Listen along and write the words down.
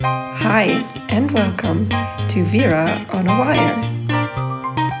Hi, and welcome to Vera on a Wire.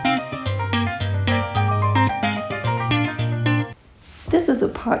 This is a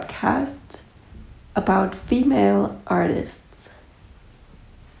podcast about female artists.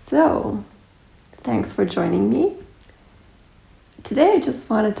 So, thanks for joining me. Today I just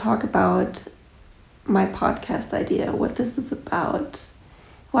want to talk about my podcast idea, what this is about,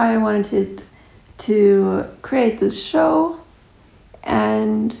 why I wanted to create this show,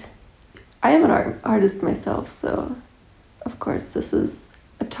 and I am an artist myself, so of course this is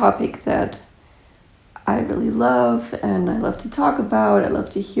a topic that I really love and I love to talk about. I love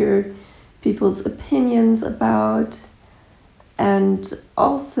to hear people's opinions about, and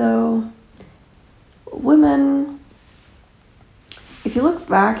also women. If you look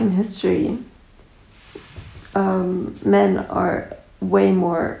back in history, men are way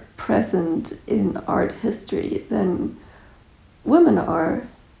more present in art history than women are.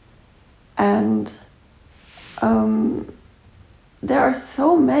 And there are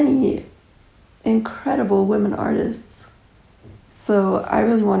so many incredible women artists. So I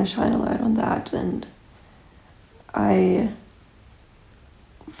really want to shine a light on that. And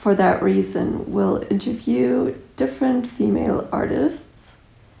for that reason, will interview different female artists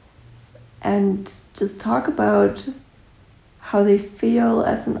and just talk about how they feel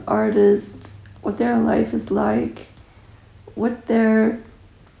as an artist, what their life is like, what their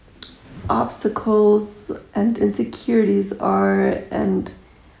obstacles and insecurities are, and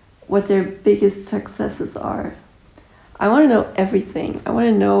what their biggest successes are. I want to know everything. I want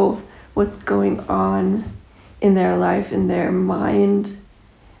to know what's going on in their life, in their mind,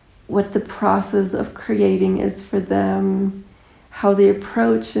 what the process of creating is for them, how they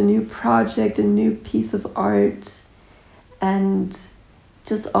approach a new project, a new piece of art, and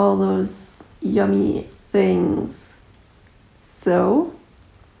just all those yummy things. So,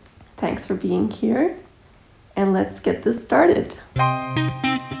 thanks for being here, and let's get this started.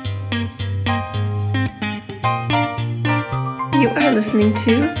 You are listening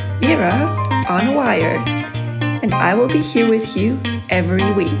to Vera on a Wire, and I will be here with you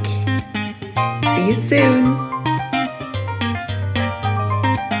every week. See you soon.